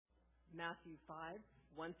Matthew 5,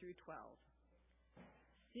 1 through 12.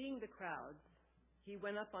 Seeing the crowds, he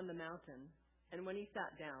went up on the mountain, and when he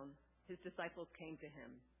sat down, his disciples came to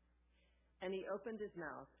him. And he opened his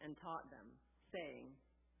mouth and taught them, saying,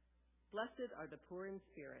 Blessed are the poor in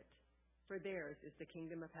spirit, for theirs is the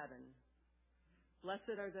kingdom of heaven.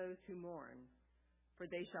 Blessed are those who mourn, for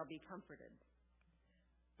they shall be comforted.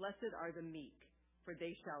 Blessed are the meek, for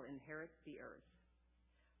they shall inherit the earth.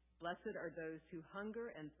 Blessed are those who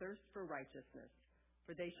hunger and thirst for righteousness,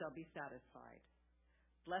 for they shall be satisfied.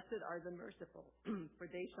 Blessed are the merciful, for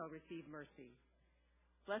they shall receive mercy.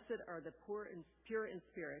 Blessed are the pure in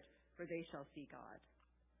spirit, for they shall see God.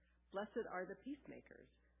 Blessed are the peacemakers,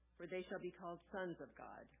 for they shall be called sons of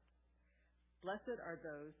God. Blessed are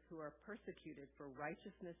those who are persecuted for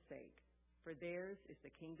righteousness' sake, for theirs is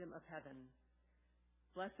the kingdom of heaven.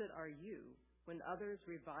 Blessed are you when others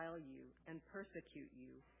revile you and persecute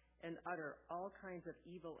you and utter all kinds of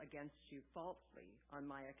evil against you falsely on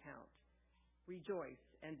my account. Rejoice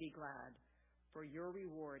and be glad, for your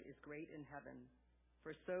reward is great in heaven,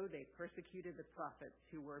 for so they persecuted the prophets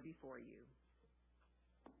who were before you.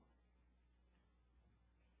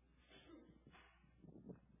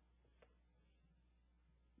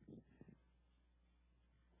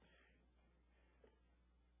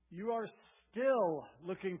 You are still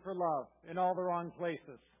looking for love in all the wrong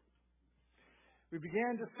places. We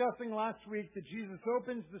began discussing last week that Jesus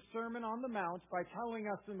opens the Sermon on the Mount by telling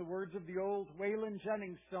us in the words of the old Waylon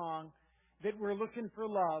Jennings song that we're looking for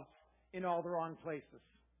love in all the wrong places.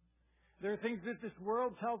 There are things that this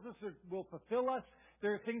world tells us will fulfill us.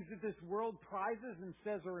 There are things that this world prizes and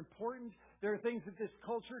says are important. There are things that this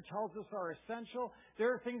culture tells us are essential.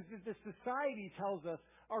 There are things that this society tells us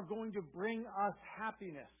are going to bring us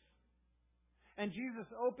happiness. And Jesus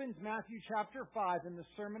opens Matthew chapter 5 in the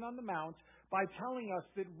Sermon on the Mount by telling us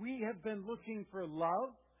that we have been looking for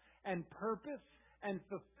love and purpose and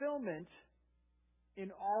fulfillment in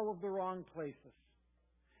all of the wrong places.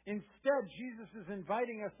 Instead, Jesus is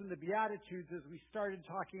inviting us in the Beatitudes, as we started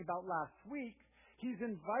talking about last week. He's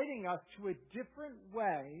inviting us to a different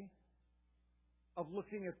way of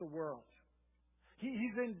looking at the world.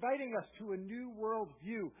 He's inviting us to a new world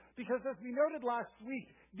view. Because as we noted last week,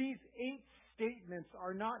 these 8 statements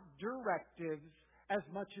are not directives as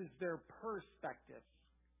much as they're perspectives.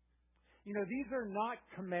 You know, these are not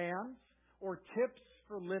commands or tips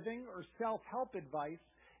for living or self-help advice.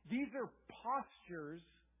 These are postures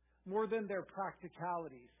more than their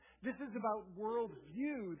practicalities. This is about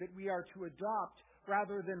worldview that we are to adopt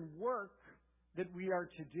rather than work that we are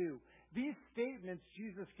to do. These statements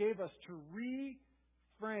Jesus gave us to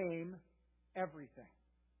reframe everything.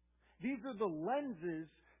 These are the lenses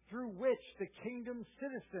through which the kingdom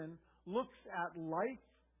citizen looks at life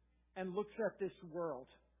and looks at this world.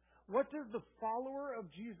 What does the follower of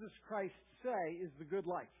Jesus Christ say is the good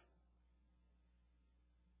life?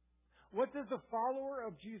 What does the follower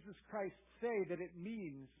of Jesus Christ say that it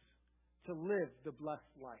means to live the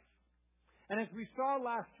blessed life? And as we saw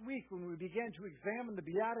last week when we began to examine the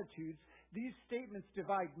Beatitudes, these statements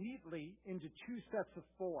divide neatly into 2 sets of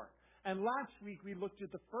 4. And last week we looked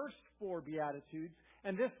at the first 4 Beatitudes,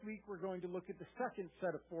 and this week we're going to look at the second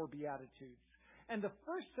set of 4 Beatitudes. And the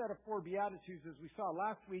first set of 4 Beatitudes, as we saw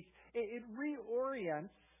last week, it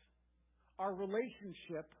reorients our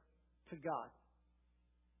relationship to God.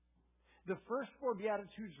 The first 4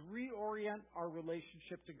 Beatitudes reorient our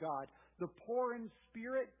relationship to God. The poor in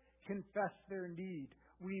spirit confess their need.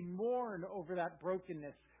 We mourn over that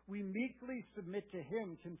brokenness. We meekly submit to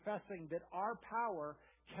Him, confessing that our power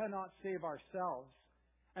cannot save ourselves.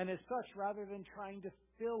 And as such, rather than trying to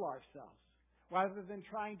fill ourselves, rather than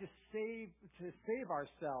trying to save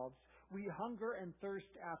ourselves, we hunger and thirst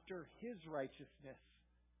after His righteousness,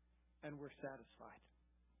 and we're satisfied.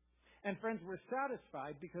 And friends, we're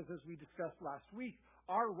satisfied because, as we discussed last week,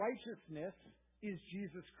 our righteousness is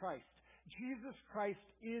Jesus Christ. Jesus Christ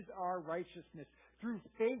is our righteousness. Through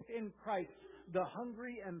faith in Christ, the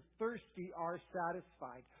hungry and thirsty are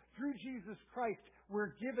satisfied. Through Jesus Christ,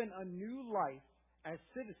 we're given a new life as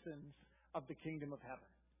citizens of the kingdom of heaven.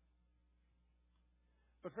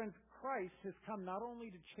 But friends, Christ has come not only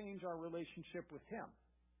to change our relationship with Him,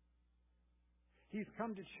 He's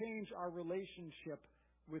come to change our relationship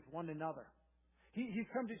with one another. He's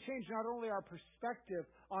come to change not only our perspective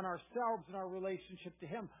on ourselves and our relationship to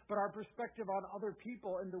Him, but our perspective on other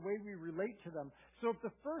people and the way we relate to them. So if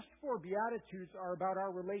the first 4 Beatitudes are about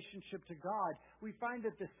our relationship to God, we find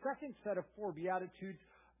that the second set of 4 Beatitudes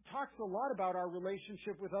talks a lot about our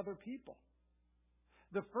relationship with other people.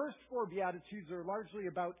 The first 4 Beatitudes are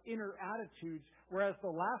largely about inner attitudes, whereas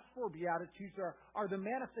the last 4 Beatitudes are the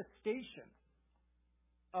manifestation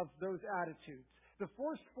of those attitudes. The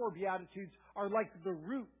first four Beatitudes are like the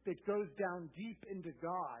root that goes down deep into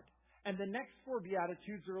God. And the next four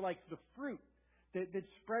Beatitudes are like the fruit that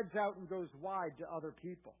spreads out and goes wide to other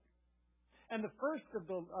people. And the first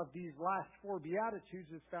of these last four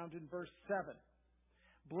Beatitudes is found in verse 7.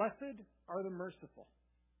 Blessed are the merciful,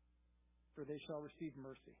 for they shall receive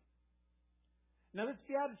mercy. Now this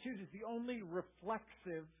Beatitude is the only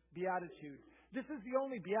reflexive Beatitude. This is the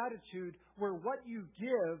only Beatitude where what you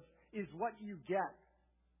give is what you get.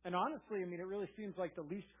 And honestly, it really seems like the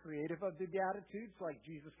least creative of the Beatitudes. Like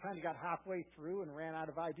Jesus kind of got halfway through and ran out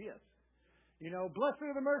of ideas. Blessed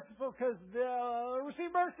are the merciful because they'll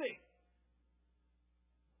receive mercy.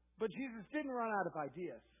 But Jesus didn't run out of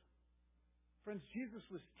ideas. Friends, Jesus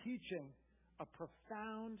was teaching a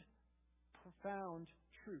profound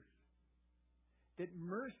truth. That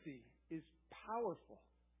mercy is powerful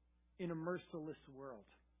in a merciless world.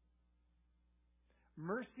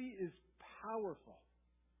 Mercy is powerful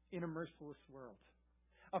in a merciless world.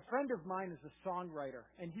 A friend of mine is a songwriter,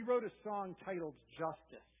 and he wrote a song titled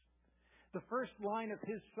Justice. The first line of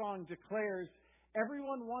his song declares,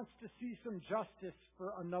 everyone wants to see some justice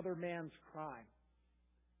for another man's crime.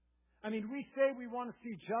 We say we want to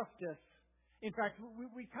see justice. In fact,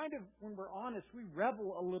 we kind of, when we're honest, we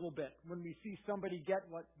rebel a little bit when we see somebody get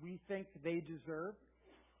what we think they deserve.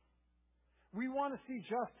 We want to see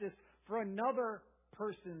justice for another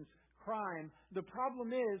person's crime. The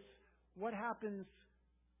problem is, what happens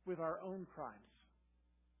with our own crimes?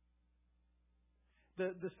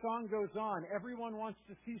 The song goes on, everyone wants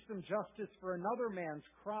to see some justice for another man's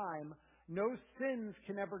crime. No sins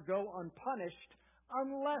can ever go unpunished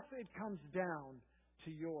unless it comes down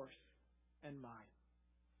to yours and mine.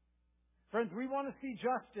 Friends, we want to see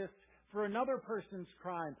justice for another person's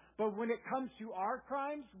crime. But when it comes to our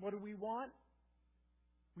crimes, what do we want?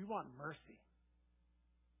 We want mercy.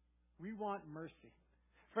 We want mercy.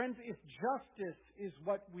 Friends, if justice is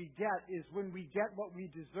what we get, is when we get what we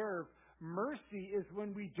deserve, mercy is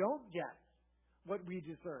when we don't get what we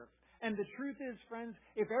deserve. And the truth is, friends,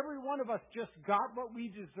 if every one of us just got what we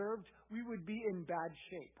deserved, we would be in bad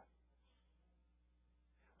shape.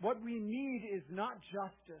 What we need is not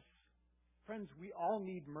justice. Friends, we all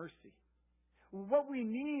need mercy. What we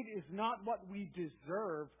need is not what we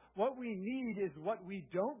deserve. What we need is what we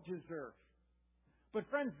don't deserve. But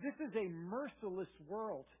friends, this is a merciless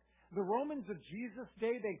world. The Romans of Jesus'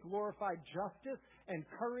 day, they glorified justice and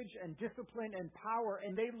courage and discipline and power,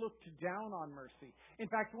 and they looked down on mercy. In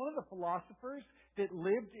fact, one of the philosophers that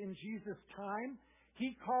lived in Jesus' time,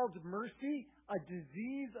 he called mercy a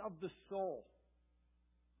disease of the soul,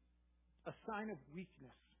 a sign of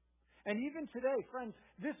weakness. And even today, friends,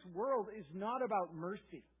 this world is not about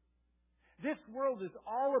mercy. This world is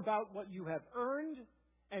all about what you have earned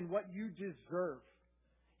and what you deserve.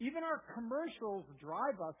 Even our commercials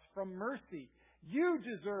drive us from mercy. You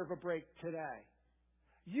deserve a break today.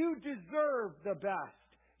 You deserve the best.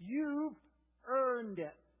 You've earned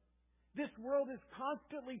it. This world is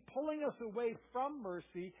constantly pulling us away from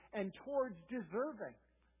mercy and towards deserving.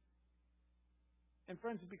 And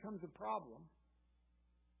friends, it becomes a problem.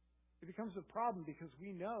 It becomes a problem because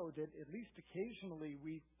we know that at least occasionally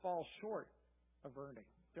we fall short of earning,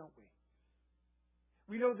 don't we?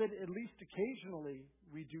 We know that at least occasionally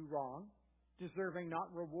we do wrong, deserving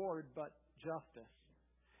not reward but justice.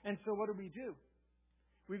 And so what do?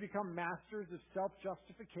 We become masters of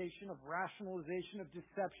self-justification, of rationalization, of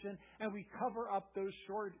deception, and we cover up those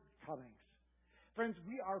shortcomings. Friends,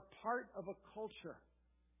 we are part of a culture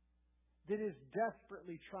that is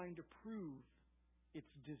desperately trying to prove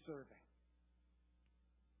it's deserving.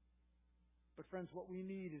 But friends, what we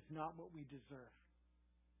need is not what we deserve.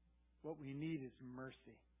 What we need is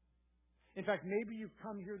mercy. In fact, maybe you've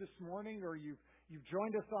come here this morning or you've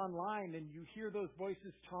joined us online and you hear those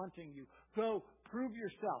voices taunting you. Go, prove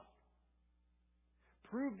yourself.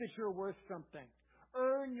 Prove that you're worth something.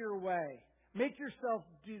 Earn your way. Make yourself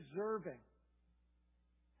deserving.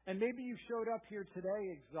 And maybe you showed up here today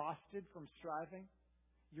exhausted from striving.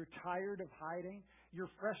 You're tired of hiding. You're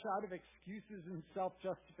fresh out of excuses and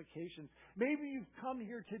self-justifications. Maybe you've come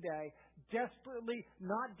here today desperately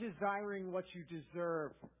not desiring what you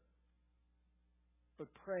deserve, but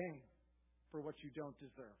praying for what you don't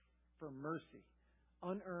deserve, for mercy,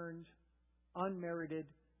 unearned, unmerited,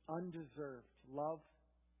 undeserved love,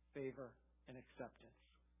 favor, and acceptance.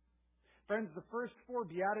 Friends, the first four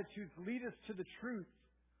Beatitudes lead us to the truth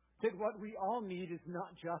that what we all need is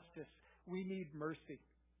not justice. We need mercy.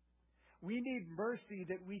 We need mercy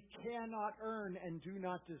that we cannot earn and do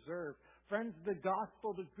not deserve. Friends, the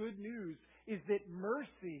gospel, the good news, is that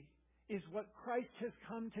mercy is what Christ has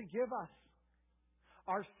come to give us.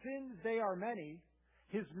 Our sins, they are many.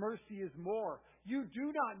 His mercy is more. You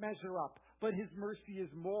do not measure up, but His mercy is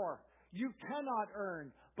more. You cannot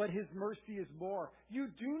earn, but His mercy is more. You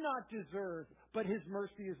do not deserve, but His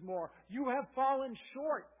mercy is more. You have fallen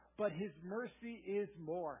short, but His mercy is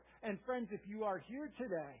more. And friends, if you are here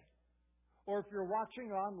today, or if you're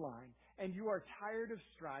watching online, and you are tired of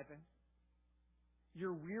striving,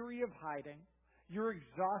 you're weary of hiding, you're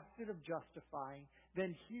exhausted of justifying,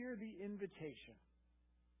 then hear the invitation.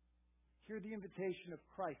 Hear the invitation of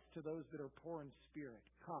Christ to those that are poor in spirit.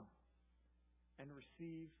 Come and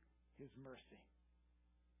receive His mercy.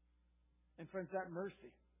 And friends, that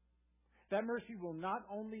mercy will not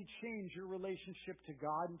only change your relationship to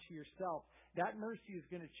God and to yourself, that mercy is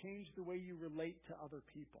going to change the way you relate to other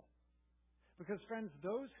people. Because friends,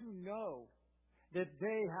 those who know that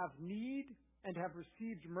they have need and have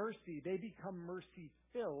received mercy, they become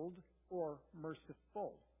mercy-filled or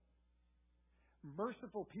merciful.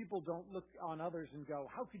 Merciful people don't look on others and go,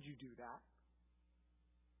 how could you do that?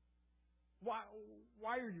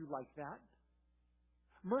 Why are you like that?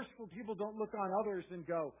 Merciful people don't look on others and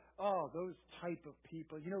go, oh, those type of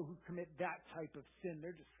people, who commit that type of sin,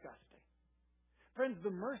 they're disgusting. Friends,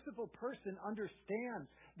 the merciful person understands.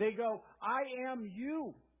 They go, I am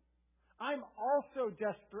you. I'm also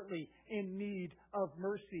desperately in need of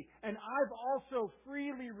mercy. And I've also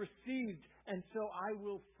freely received, and so I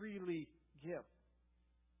will freely give.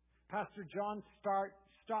 Pastor John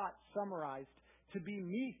Stott summarized, to be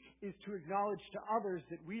meek is to acknowledge to others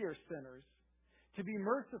that we are sinners. To be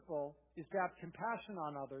merciful is to have compassion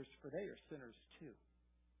on others, for they are sinners too.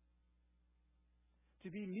 To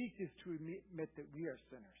be meek is to admit that we are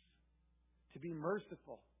sinners. To be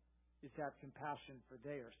merciful is to have compassion, for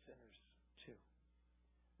they are sinners too.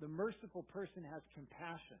 The merciful person has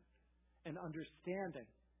compassion and understanding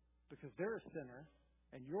because they're a sinner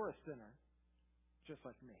and you're a sinner just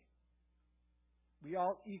like me. We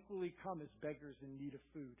all equally come as beggars in need of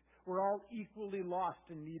food. We're all equally lost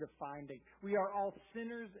in need of finding. We are all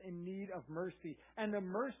sinners in need of mercy. And the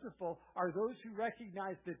merciful are those who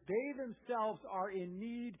recognize that they themselves are in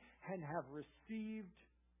need and have received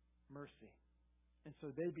mercy. And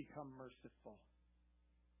so they become merciful.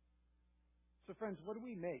 So friends, what do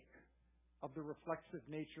we make of the reflexive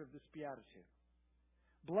nature of this beatitude?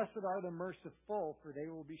 Blessed are the merciful, for they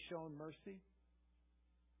will be shown mercy.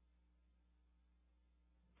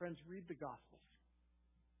 Friends, read the Gospels.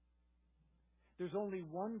 There's only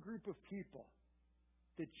one group of people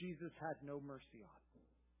that Jesus had no mercy on.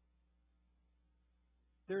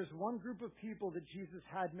 There's one group of people that Jesus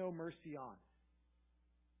had no mercy on.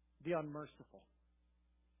 The unmerciful.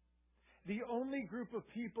 The only group of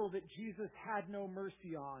people that Jesus had no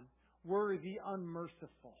mercy on were the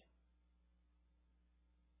unmerciful.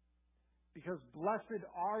 Because blessed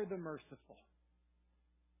are the merciful,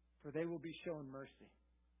 for they will be shown mercy.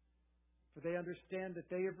 For they understand that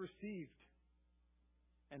they have received,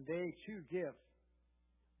 and they too give.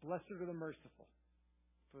 Blessed are the merciful,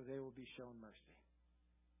 for they will be shown mercy.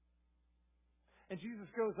 And Jesus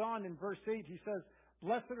goes on in verse 8, He says,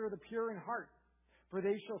 Blessed are the pure in heart, for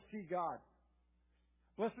they shall see God.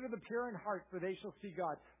 Blessed are the pure in heart, for they shall see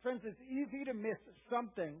God. Friends, it's easy to miss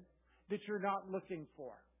something that you're not looking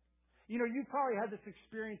for. You probably had this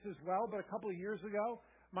experience as well, but a couple of years ago,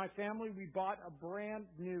 my family, we bought a brand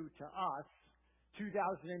new to us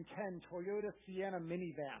 2010 Toyota Sienna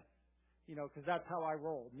minivan. Because that's how I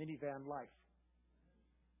roll, minivan life.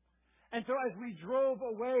 And so as we drove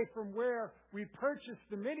away from where we purchased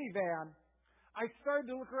the minivan, I started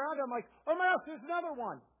to look around. I'm like, oh my gosh, there's another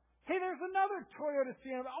one. Hey, there's another Toyota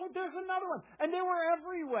Sienna. Oh, there's another one. And they were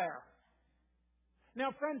everywhere.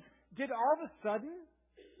 Now, friends, did all of a sudden,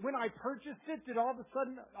 when I purchased it, did all of a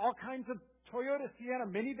sudden all kinds of Toyota Sienna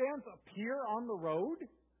minivans appear on the road?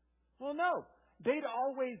 Well, no. They'd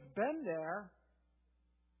always been there,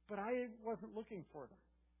 but I wasn't looking for them.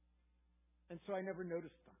 And so I never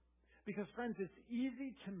noticed them. Because, friends, it's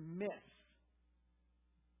easy to miss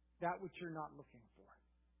that which you're not looking for.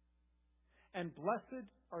 And blessed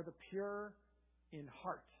are the pure in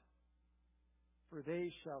heart, for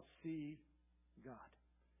they shall see God.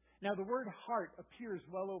 Now, the word heart appears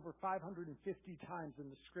well over 550 times in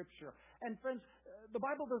the Scripture. And friends, the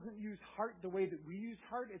Bible doesn't use heart the way that we use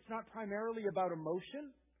heart. It's not primarily about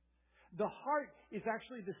emotion. The heart is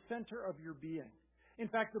actually the center of your being. In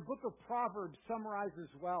fact, the book of Proverbs summarizes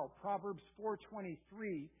well. Proverbs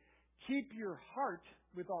 4:23, keep your heart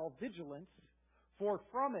with all vigilance, for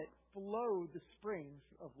from it flow the springs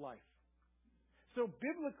of life. So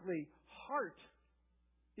biblically, heart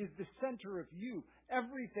is the center of you.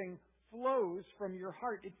 Everything flows from your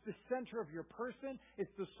heart. It's the center of your person.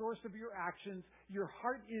 It's the source of your actions. Your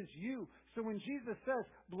heart is you. So when Jesus says,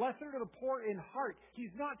 blessed are the poor in heart,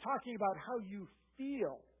 He's not talking about how you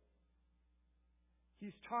feel.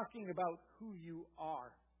 He's talking about who you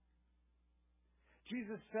are.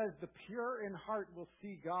 Jesus says the pure in heart will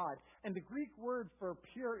see God. And the Greek word for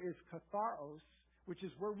pure is katharos, which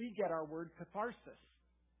is where we get our word catharsis.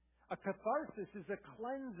 A catharsis is a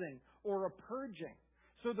cleansing or a purging.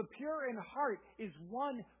 So the pure in heart is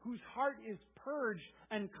one whose heart is purged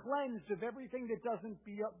and cleansed of everything that doesn't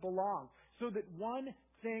belong, so that one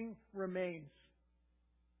thing remains.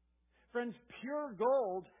 Friends, pure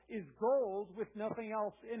gold is gold with nothing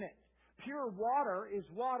else in it. Pure water is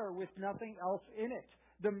water with nothing else in it.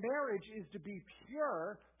 The marriage is to be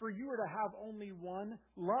pure for you to have only one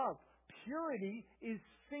love. Purity is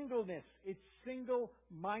singleness. It's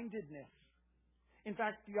single-mindedness. In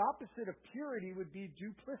fact, the opposite of purity would be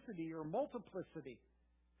duplicity or multiplicity.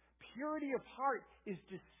 Purity of heart is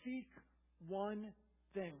to seek one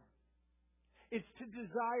thing. It's to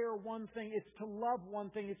desire one thing. It's to love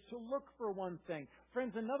one thing. It's to look for one thing.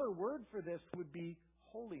 Friends, another word for this would be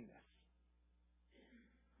holiness.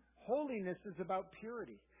 Holiness is about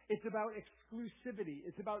purity. It's about exclusivity.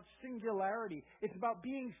 It's about singularity. It's about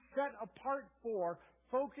being set apart for,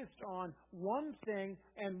 focused on one thing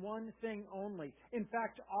and one thing only. In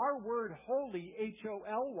fact, our word holy,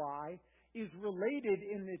 H-O-L-Y, is related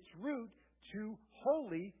in its root to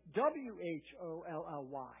holy,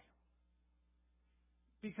 W-H-O-L-L-Y.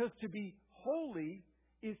 Because to be holy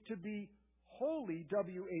is to be holy,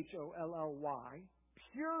 W-H-O-L-L-Y,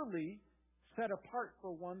 purely set apart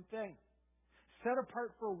for one thing. Set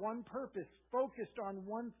apart for one purpose, focused on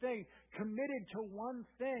one thing, committed to one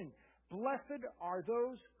thing. Blessed are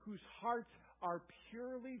those whose hearts are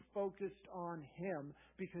purely focused on Him,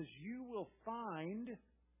 because you will find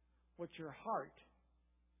what your heart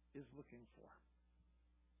is looking for.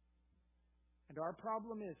 And our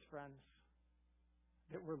problem is, friends,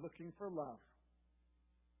 that we're looking for love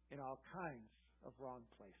in all kinds of wrong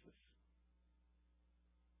places.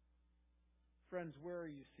 Friends, where are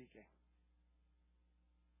you seeking?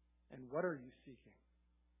 And what are you seeking?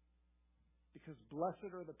 Because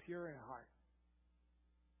blessed are the pure in heart,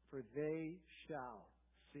 for they shall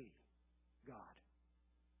see God.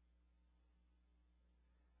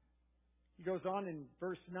 He goes on in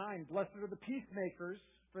verse 9, blessed are the peacemakers,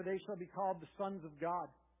 for they shall be called the sons of God.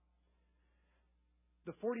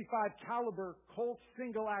 The .45 caliber Colt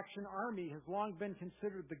single-action army has long been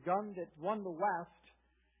considered the gun that won the West.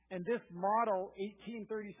 And this model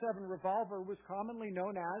 1837 revolver was commonly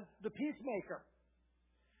known as the Peacemaker.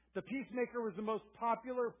 The Peacemaker was the most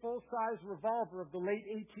popular full-size revolver of the late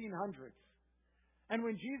 1800s. And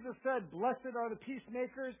when Jesus said, blessed are the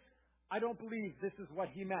peacemakers, I don't believe this is what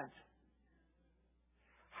He meant.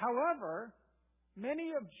 However,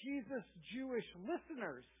 many of Jesus' Jewish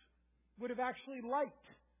listeners would have actually liked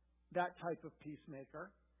that type of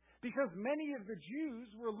peacemaker, because many of the Jews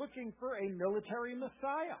were looking for a military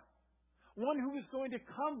Messiah, one who was going to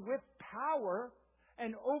come with power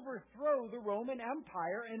and overthrow the Roman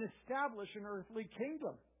Empire and establish an earthly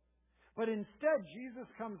kingdom. But instead, Jesus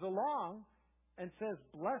comes along and says,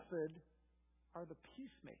 blessed are the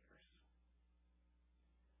peacemakers.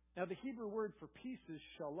 Now, the Hebrew word for peace is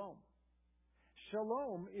shalom.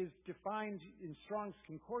 Shalom is defined in Strong's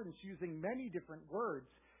Concordance using many different words: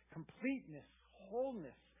 completeness,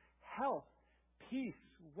 wholeness, health, peace,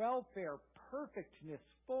 welfare, perfectness,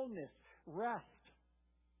 fullness, rest.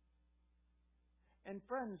 And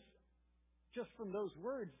friends, just from those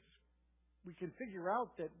words, we can figure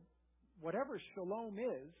out that whatever shalom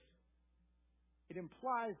is, it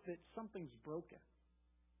implies that something's broken.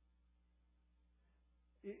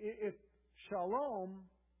 If shalom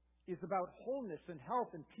is about wholeness and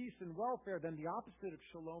health and peace and welfare, then the opposite of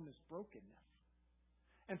shalom is brokenness.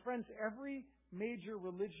 And friends, every major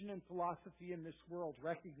religion and philosophy in this world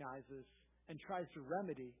recognizes and tries to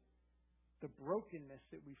remedy the brokenness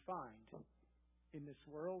that we find in this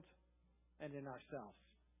world and in ourselves.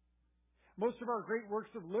 Most of our great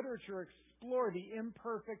works of literature explore the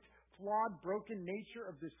imperfect, flawed, broken nature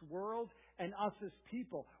of this world and us as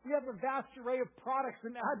people. We have a vast array of products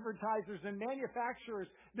and advertisers and manufacturers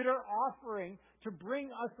that are offering to bring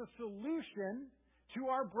us a solution to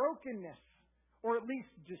our brokenness, or at least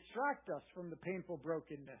distract us from the painful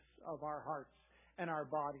brokenness of our hearts and our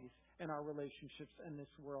bodies and our relationships in this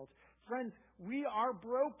world. Friends, we are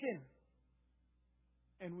broken,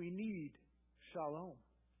 and we need shalom.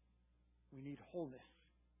 We need wholeness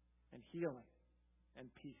and healing and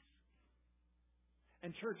peace.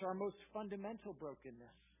 And church, our most fundamental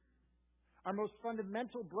brokenness, Our most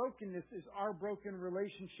fundamental brokenness is our broken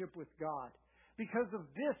relationship with God. Because of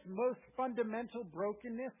this most fundamental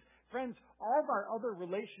brokenness, friends, all of our other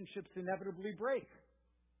relationships inevitably break.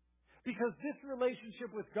 Because this relationship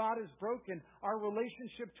with God is broken, our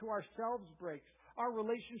relationship to ourselves breaks. Our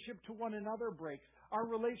relationship to one another breaks. Our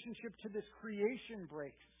relationship to this creation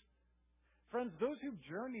breaks. Friends, those who've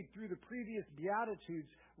journeyed through the previous Beatitudes,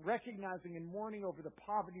 recognizing and mourning over the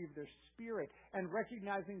poverty of their spirit and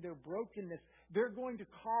recognizing their brokenness, they're going to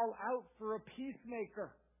call out for a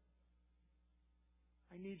peacemaker.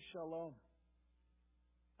 I need shalom.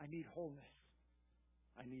 I need wholeness.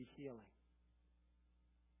 I need healing.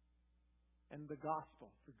 And the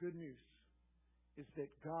gospel, the good news, is that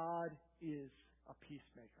God is a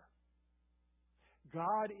peacemaker.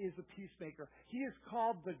 God is a peacemaker. He is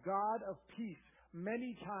called the God of peace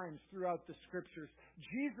many times throughout the Scriptures.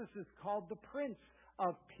 Jesus is called the Prince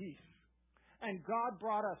of Peace. And God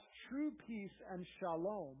brought us true peace and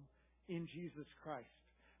shalom in Jesus Christ.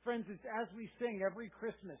 Friends, it's as we sing every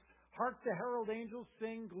Christmas, hark the herald angels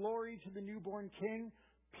sing, glory to the newborn King,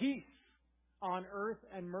 peace on earth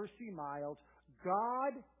and mercy mild,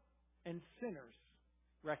 God and sinners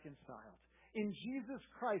reconciled. In Jesus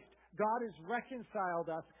Christ, God has reconciled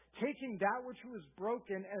us, taking that which was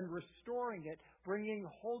broken and restoring it, bringing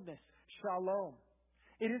wholeness, shalom.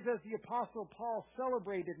 It is as the Apostle Paul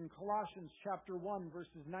celebrated in Colossians chapter 1,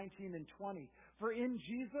 verses 19 and 20. For in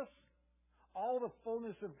Jesus, all the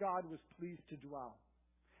fullness of God was pleased to dwell.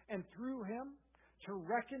 And through him, to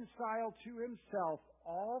reconcile to himself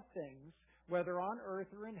all things, whether on earth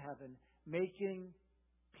or in heaven, making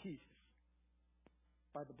peace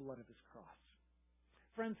by the blood of his cross.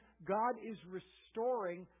 Friends, God is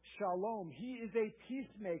restoring shalom. He is a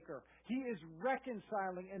peacemaker. He is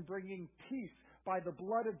reconciling and bringing peace by the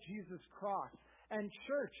blood of Jesus' cross. And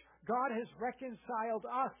church, God has reconciled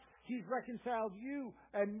us. He's reconciled you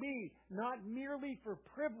and me, not merely for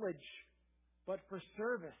privilege, but for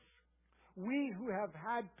service. We who have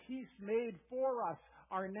had peace made for us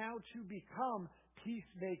are now to become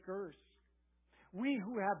peacemakers. We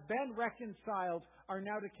who have been reconciled are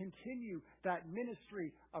now to continue that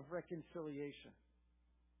ministry of reconciliation.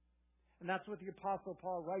 And that's what the Apostle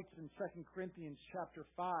Paul writes in 2 Corinthians chapter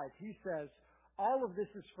 5. He says, all of this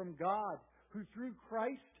is from God, who through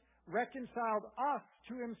Christ reconciled us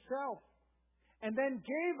to himself and then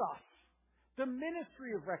gave us the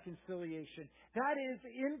ministry of reconciliation. That is,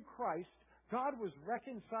 in Christ, God was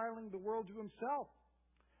reconciling the world to himself,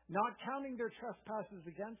 not counting their trespasses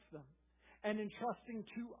against them, and entrusting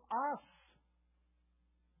to us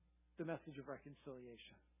the message of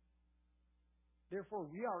reconciliation. Therefore,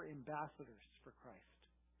 we are ambassadors for Christ.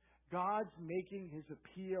 God's making his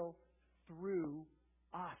appeal through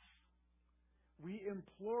us. We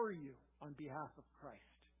implore you on behalf of Christ,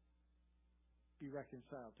 be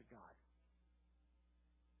reconciled to God.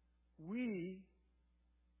 We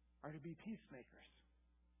are to be peacemakers.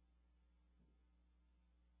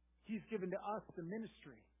 He's given to us the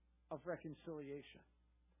ministry of reconciliation.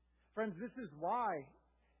 Friends, this is why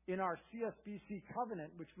in our CSBC covenant,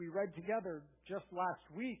 which we read together just last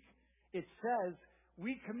week, it says,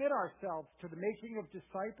 we commit ourselves to the making of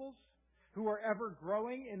disciples who are ever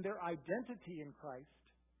growing in their identity in Christ,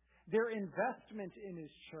 their investment in his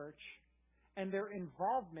church, and their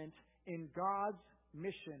involvement in God's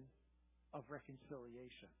mission of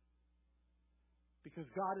reconciliation. Because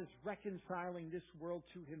God is reconciling this world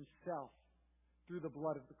to himself through the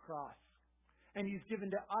blood of the cross. And he's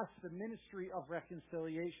given to us the ministry of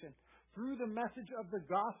reconciliation. Through the message of the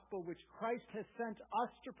gospel which Christ has sent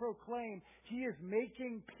us to proclaim, he is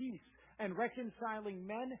making peace and reconciling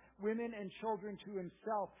men, women, and children to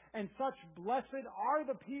himself. And such blessed are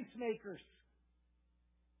the peacemakers,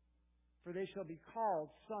 for they shall be called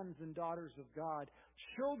sons and daughters of God.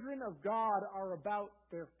 Children of God are about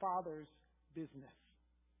their Father's business.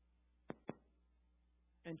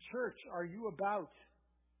 And church, are you about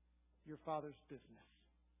your Father's business?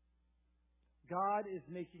 God is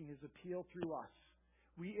making his appeal through us.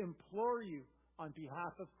 We implore you on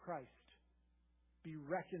behalf of Christ, be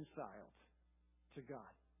reconciled to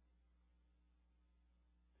God.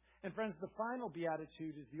 And friends, the final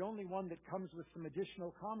beatitude is the only one that comes with some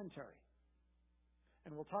additional commentary.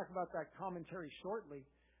 And we'll talk about that commentary shortly.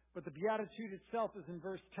 But the beatitude itself is in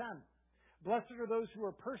verse 10. Blessed are those who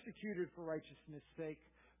are persecuted for righteousness' sake,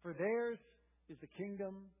 for theirs is the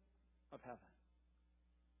kingdom of heaven.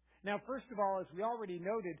 Now, first of all, as we already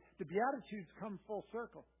noted, the Beatitudes come full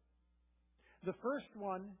circle. The first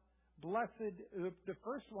one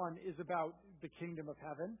is about the kingdom of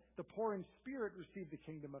heaven. The poor in spirit receive the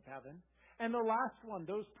kingdom of heaven. And the last one,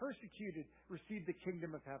 those persecuted, receive the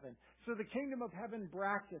kingdom of heaven. So the kingdom of heaven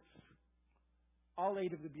brackets all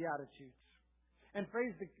 8 of the Beatitudes. And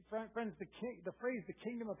friends, the phrase the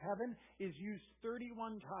kingdom of heaven is used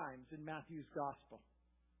 31 times in Matthew's gospel.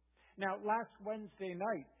 Now, last Wednesday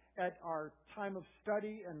night at our time of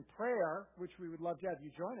study and prayer, which we would love to have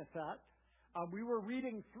you join us at, we were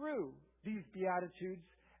reading through these Beatitudes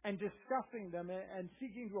and discussing them and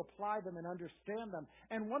seeking to apply them and understand them.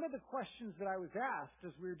 And one of the questions that I was asked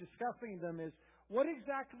as we were discussing them is, what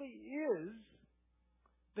exactly is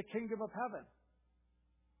the kingdom of heaven?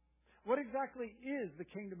 What exactly is the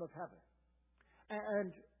kingdom of heaven? And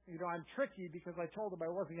I'm tricky because I told them I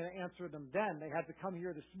wasn't going to answer them then. They had to come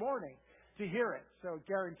here this morning to hear it. So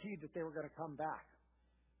guaranteed that they were going to come back.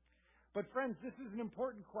 But friends, this is an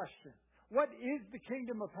important question. What is the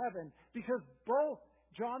kingdom of heaven? Because both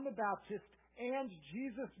John the Baptist and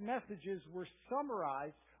Jesus' messages were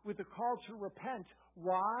summarized with the call to repent.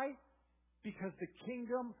 Why? Because the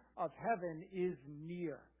kingdom of heaven is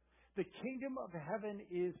near. The kingdom of heaven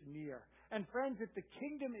is near. And friends, if the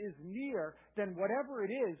kingdom is near, then whatever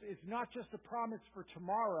it is not just a promise for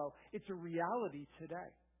tomorrow, it's a reality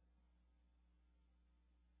today.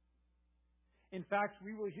 In fact,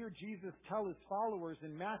 we will hear Jesus tell his followers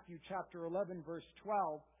in Matthew chapter 11, verse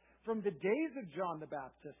 12, from the days of John the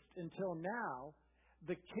Baptist until now,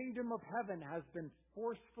 the kingdom of heaven has been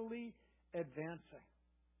forcefully advancing.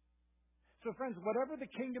 So friends, whatever the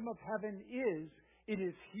kingdom of heaven is, it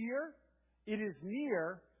is here, it is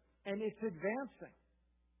near, and it's advancing.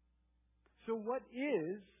 So what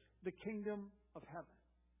is the kingdom of heaven?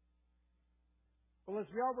 Well, as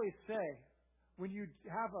we always say, when you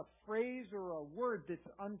have a phrase or a word that's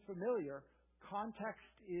unfamiliar,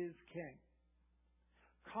 context is king.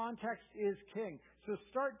 Context is king. So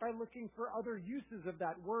start by looking for other uses of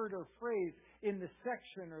that word or phrase in the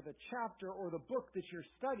section or the chapter or the book that you're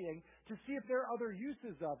studying to see if there are other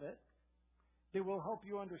uses of it that will help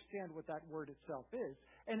you understand what that word itself is.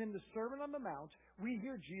 And in the Sermon on the Mount, we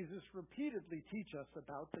hear Jesus repeatedly teach us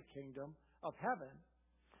about the kingdom of heaven.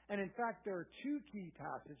 And in fact, there are 2 key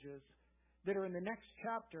passages that are in the next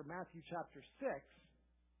chapter, Matthew chapter 6,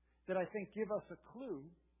 that I think give us a clue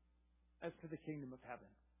as to the kingdom of heaven.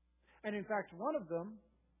 And in fact, one of them,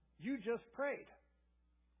 you just prayed.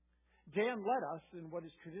 Dan led us in what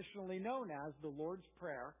is traditionally known as the Lord's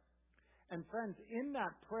Prayer. And friends, in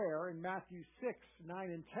that prayer, in Matthew 6, 9,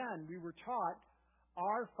 and 10, we were taught,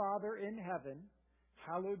 Our Father in heaven,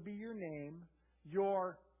 hallowed be your name,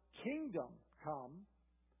 your kingdom come,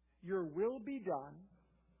 your will be done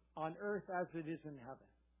on earth as it is in heaven.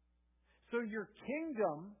 So your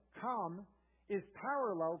kingdom come is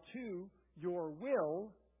parallel to your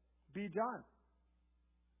will be done.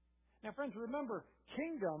 Now friends, remember,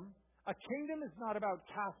 a kingdom is not about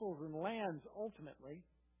castles and lands ultimately.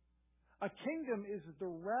 A kingdom is the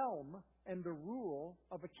realm and the rule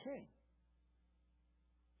of a king.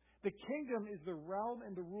 The kingdom is the realm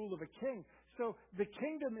and the rule of a king. So the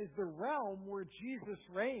kingdom is the realm where Jesus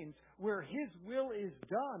reigns, where his will is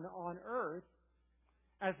done on earth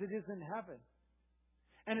as it is in heaven.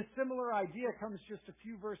 And a similar idea comes just a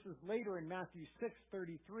few verses later in Matthew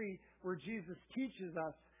 6:33, where Jesus teaches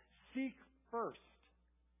us, seek first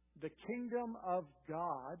the kingdom of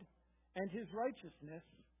God and his righteousness,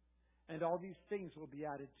 and all these things will be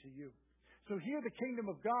added to you. So here the kingdom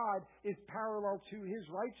of God is parallel to his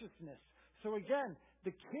righteousness. So again,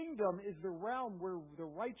 the kingdom is the realm where the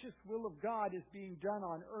righteous will of God is being done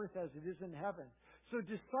on earth as it is in heaven. So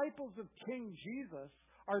disciples of King Jesus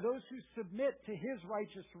are those who submit to his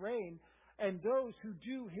righteous reign, and those who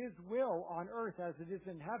do his will on earth as it is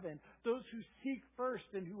in heaven, those who seek first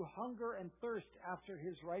and who hunger and thirst after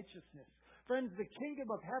his righteousness. Friends, the kingdom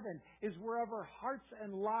of heaven is wherever hearts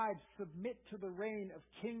and lives submit to the reign of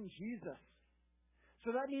King Jesus.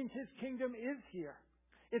 So that means his kingdom is here.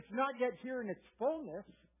 It's not yet here in its fullness.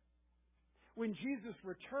 When Jesus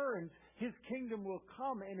returns, his kingdom will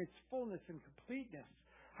come in its fullness and completeness.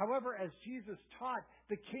 However, as Jesus taught,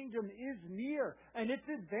 the kingdom is near and it's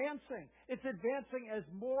advancing. It's advancing as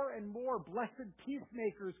more and more blessed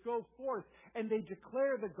peacemakers go forth and they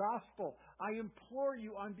declare the gospel. I implore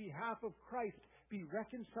you on behalf of Christ, be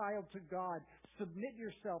reconciled to God. Submit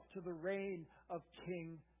yourself to the reign of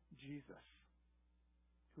King Jesus,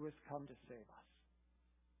 who has come to save us.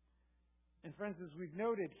 And friends, as we've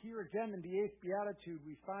noted, here again in the 8th Beatitude,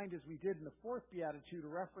 we find, as we did in the 4th Beatitude, a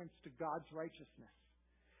reference to God's righteousness.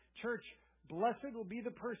 Church, blessed will be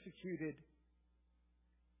the persecuted,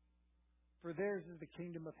 for theirs is the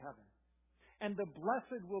kingdom of heaven. And the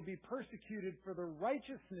blessed will be persecuted for the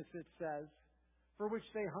righteousness, it says, for which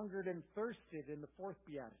they hungered and thirsted in the 4th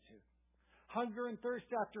Beatitude. hunger and thirst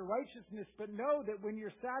after righteousness, but know that when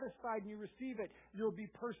you're satisfied and you receive it, you'll be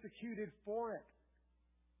persecuted for it.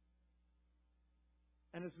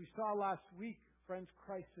 And as we saw last week, friends,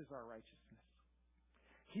 Christ is our righteousness.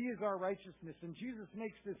 He is our righteousness. And Jesus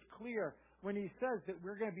makes this clear when He says that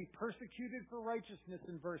we're going to be persecuted for righteousness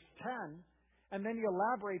in verse 10. And then He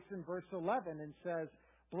elaborates in verse 11 and says,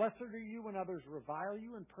 "Blessed are you when others revile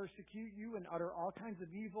you and persecute you and utter all kinds of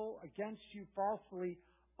evil against you falsely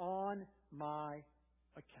on my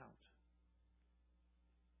account."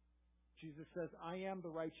 Jesus says, "I am the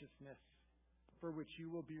righteousness for which you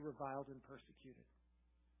will be reviled and persecuted."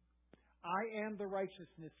 I am the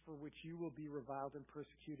righteousness for which you will be reviled and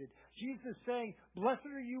persecuted. Jesus is saying, blessed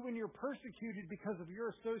are you when you're persecuted because of your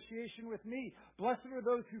association with me. Blessed are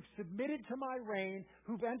those who've submitted to my reign,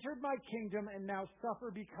 who've entered my kingdom, and now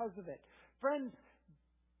suffer because of it. Friends,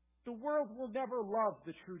 the world will never love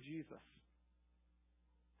the true Jesus.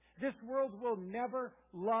 This world will never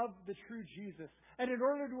love the true Jesus. And in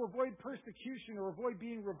order to avoid persecution or avoid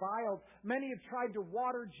being reviled, many have tried to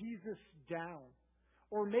water Jesus down.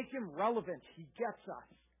 Or make Him relevant, He gets us.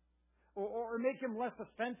 Or make Him less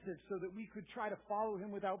offensive so that we could try to follow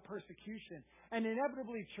Him without persecution. And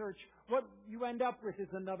inevitably, church, what you end up with is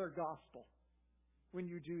another gospel when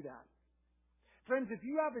you do that. Friends, if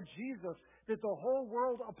you have a Jesus that the whole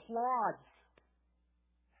world applauds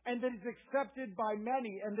and that is accepted by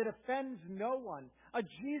many and that offends no one, a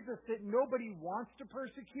Jesus that nobody wants to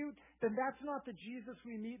persecute, then that's not the Jesus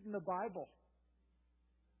we meet in the Bible.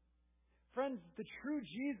 Friends, the true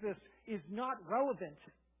Jesus is not relevant.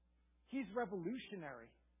 He's revolutionary.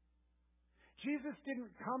 Jesus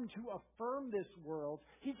didn't come to affirm this world.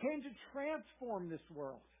 He came to transform this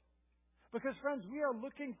world. Because, friends, we are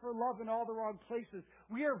looking for love in all the wrong places.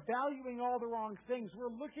 We are valuing all the wrong things.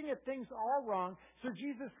 We're looking at things all wrong. So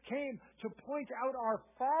Jesus came to point out our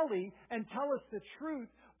folly and tell us the truth.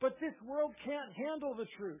 But this world can't handle the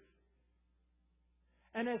truth.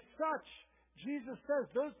 And as such, Jesus says,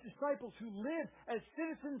 those disciples who live as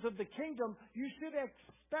citizens of the kingdom, you should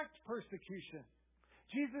expect persecution.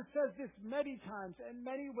 Jesus says this many times and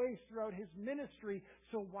many ways throughout His ministry,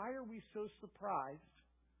 so why are we so surprised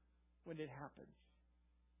when it happens?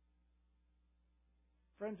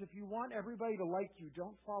 Friends, if you want everybody to like you,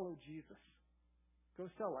 don't follow Jesus. Go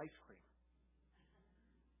sell ice cream.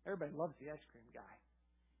 Everybody loves the ice cream guy.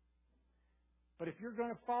 But if you're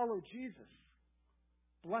going to follow Jesus,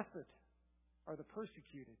 blessed are the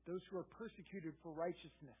persecuted, those who are persecuted for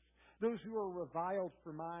righteousness, those who are reviled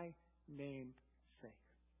for my name's sake.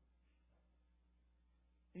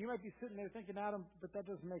 And you might be sitting there thinking, Adam, but that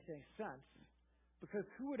doesn't make any sense. Because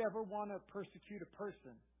who would ever want to persecute a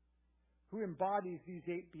person who embodies these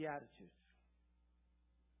 8 Beatitudes?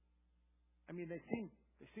 I mean, they seem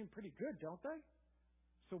pretty good, don't they?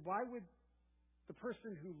 So why would the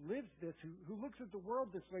person who lives this, who looks at the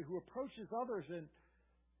world this way, who approaches others in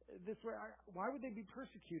this way, why would they be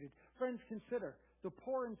persecuted? Friends, consider the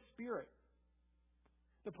poor in spirit.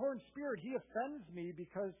 The poor in spirit, he offends me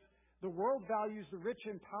because the world values the rich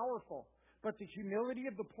and powerful. But the humility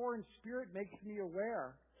of the poor in spirit makes me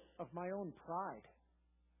aware of my own pride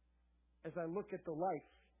as I look at the life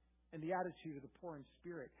and the attitude of the poor in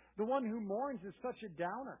spirit. The one who mourns is such a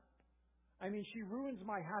downer. I mean, she ruins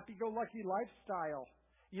my happy-go-lucky lifestyle.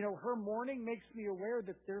 You know, her mourning makes me aware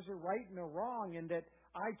that there's a right and a wrong and that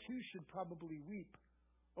I too should probably weep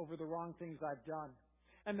over the wrong things I've done.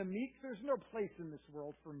 And the meek, there's no place in this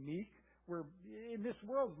world for meek. Where in this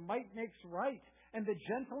world might makes right. And the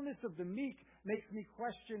gentleness of the meek makes me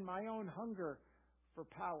question my own hunger for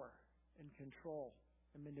power and control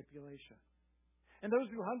and manipulation. And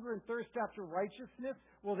those who hunger and thirst after righteousness,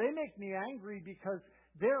 well, they make me angry because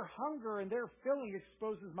their hunger and their filling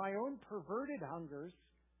exposes my own perverted hungers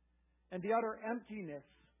and the utter emptiness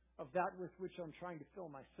of that with which I'm trying to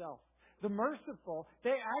fill myself. The merciful,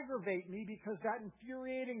 they aggravate me because that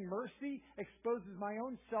infuriating mercy exposes my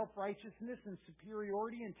own self-righteousness and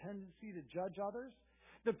superiority and tendency to judge others.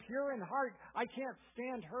 The pure in heart, I can't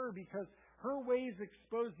stand her because her ways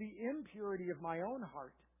expose the impurity of my own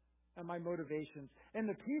heart and my motivations. And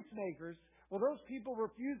the peacemakers, well, those people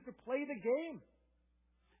refuse to play the game.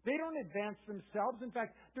 They don't advance themselves. In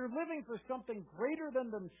fact, they're living for something greater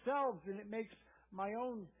than themselves, and it makes my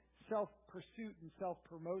own self-pursuit and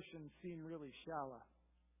self-promotion seem really shallow.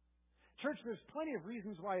 Church, there's plenty of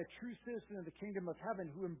reasons why a true citizen of the kingdom of heaven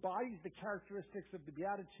who embodies the characteristics of the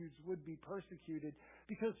Beatitudes would be persecuted,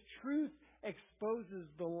 because truth exposes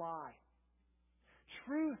the lie.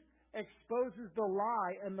 Truth exposes the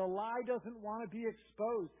lie, and the lie doesn't want to be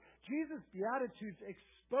exposed. Jesus' Beatitudes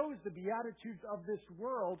expose the Beatitudes of this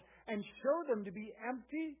world and show them to be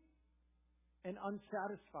empty and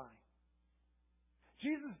unsatisfying.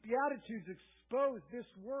 Jesus' Beatitudes expose this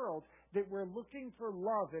world that we're looking for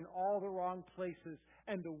love in all the wrong places,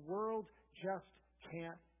 and the world just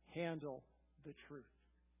can't handle the truth.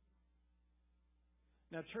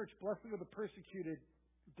 Now, church, blessed are the persecuted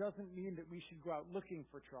doesn't mean that we should go out looking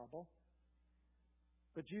for trouble.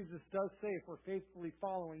 But Jesus does say if we're faithfully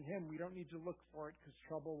following Him, we don't need to look for it because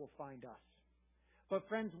trouble will find us. But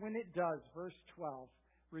friends, when it does, verse 12,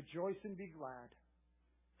 rejoice and be glad,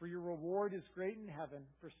 for your reward is great in heaven,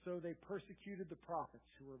 for so they persecuted the prophets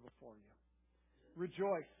who were before you.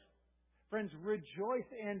 Rejoice. Friends, rejoice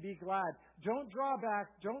and be glad. Don't draw back.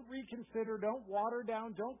 Don't reconsider. Don't water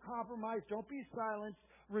down. Don't compromise. Don't be silenced.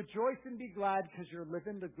 Rejoice and be glad because you're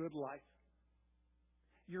living the good life.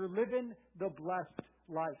 You're living the blessed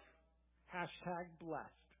life. Hashtag blessed.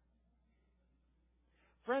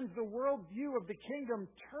 Friends, the worldview of the kingdom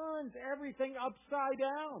turns everything upside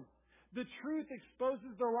down. The truth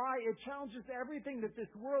exposes the lie. It challenges everything that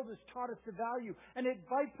this world has taught us to value. And it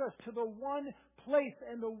invites us to the one place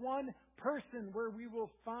and the one person where we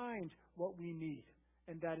will find what we need.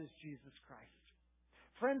 And that is Jesus Christ.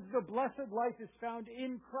 Friends, the blessed life is found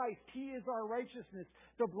in Christ. He is our righteousness.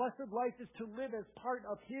 The blessed life is to live as part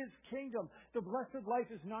of His kingdom. The blessed life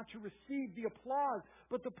is not to receive the applause,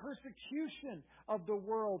 but the persecution of the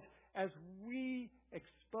world as we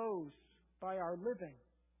expose by our living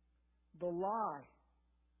the lie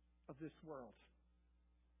of this world.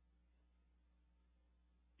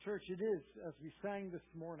 Church, it is, as we sang this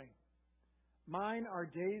morning, mine are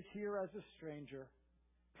days here as a stranger,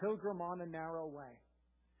 pilgrim on a narrow way.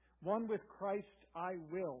 One with Christ I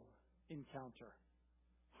will encounter,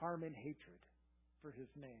 harm and hatred for His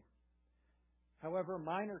name. However,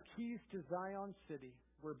 mine are keys to Zion city,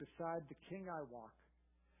 where beside the King I walk.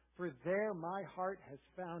 For there my heart has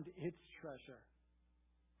found its treasure.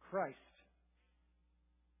 Christ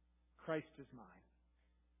is mine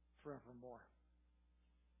forevermore.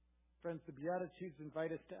 Friends, the Beatitudes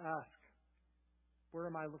invite us to ask, where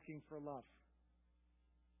am I looking for love?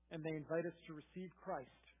 And they invite us to receive Christ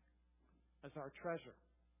as our treasure,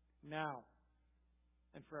 now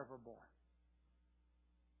and forevermore.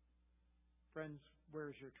 Friends, where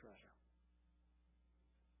is your treasure?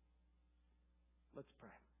 Let's pray.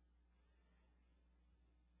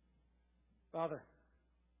 Father,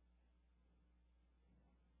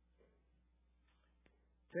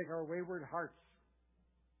 take our wayward hearts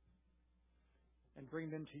and bring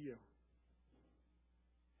them to you.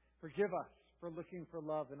 Forgive us for looking for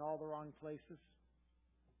love in all the wrong places.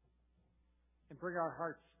 And bring our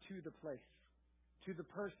hearts to the place, to the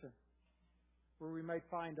person, where we might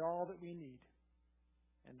find all that we need,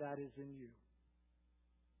 and that is in you.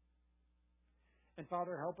 And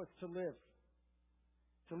Father, help us to live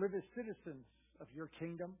as citizens of your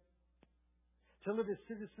kingdom, to live as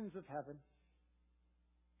citizens of heaven,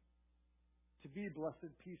 to be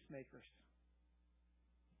blessed peacemakers,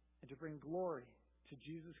 and to bring glory to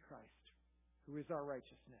Jesus Christ, who is our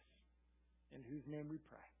righteousness, in whose name we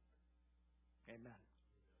pray. Amen.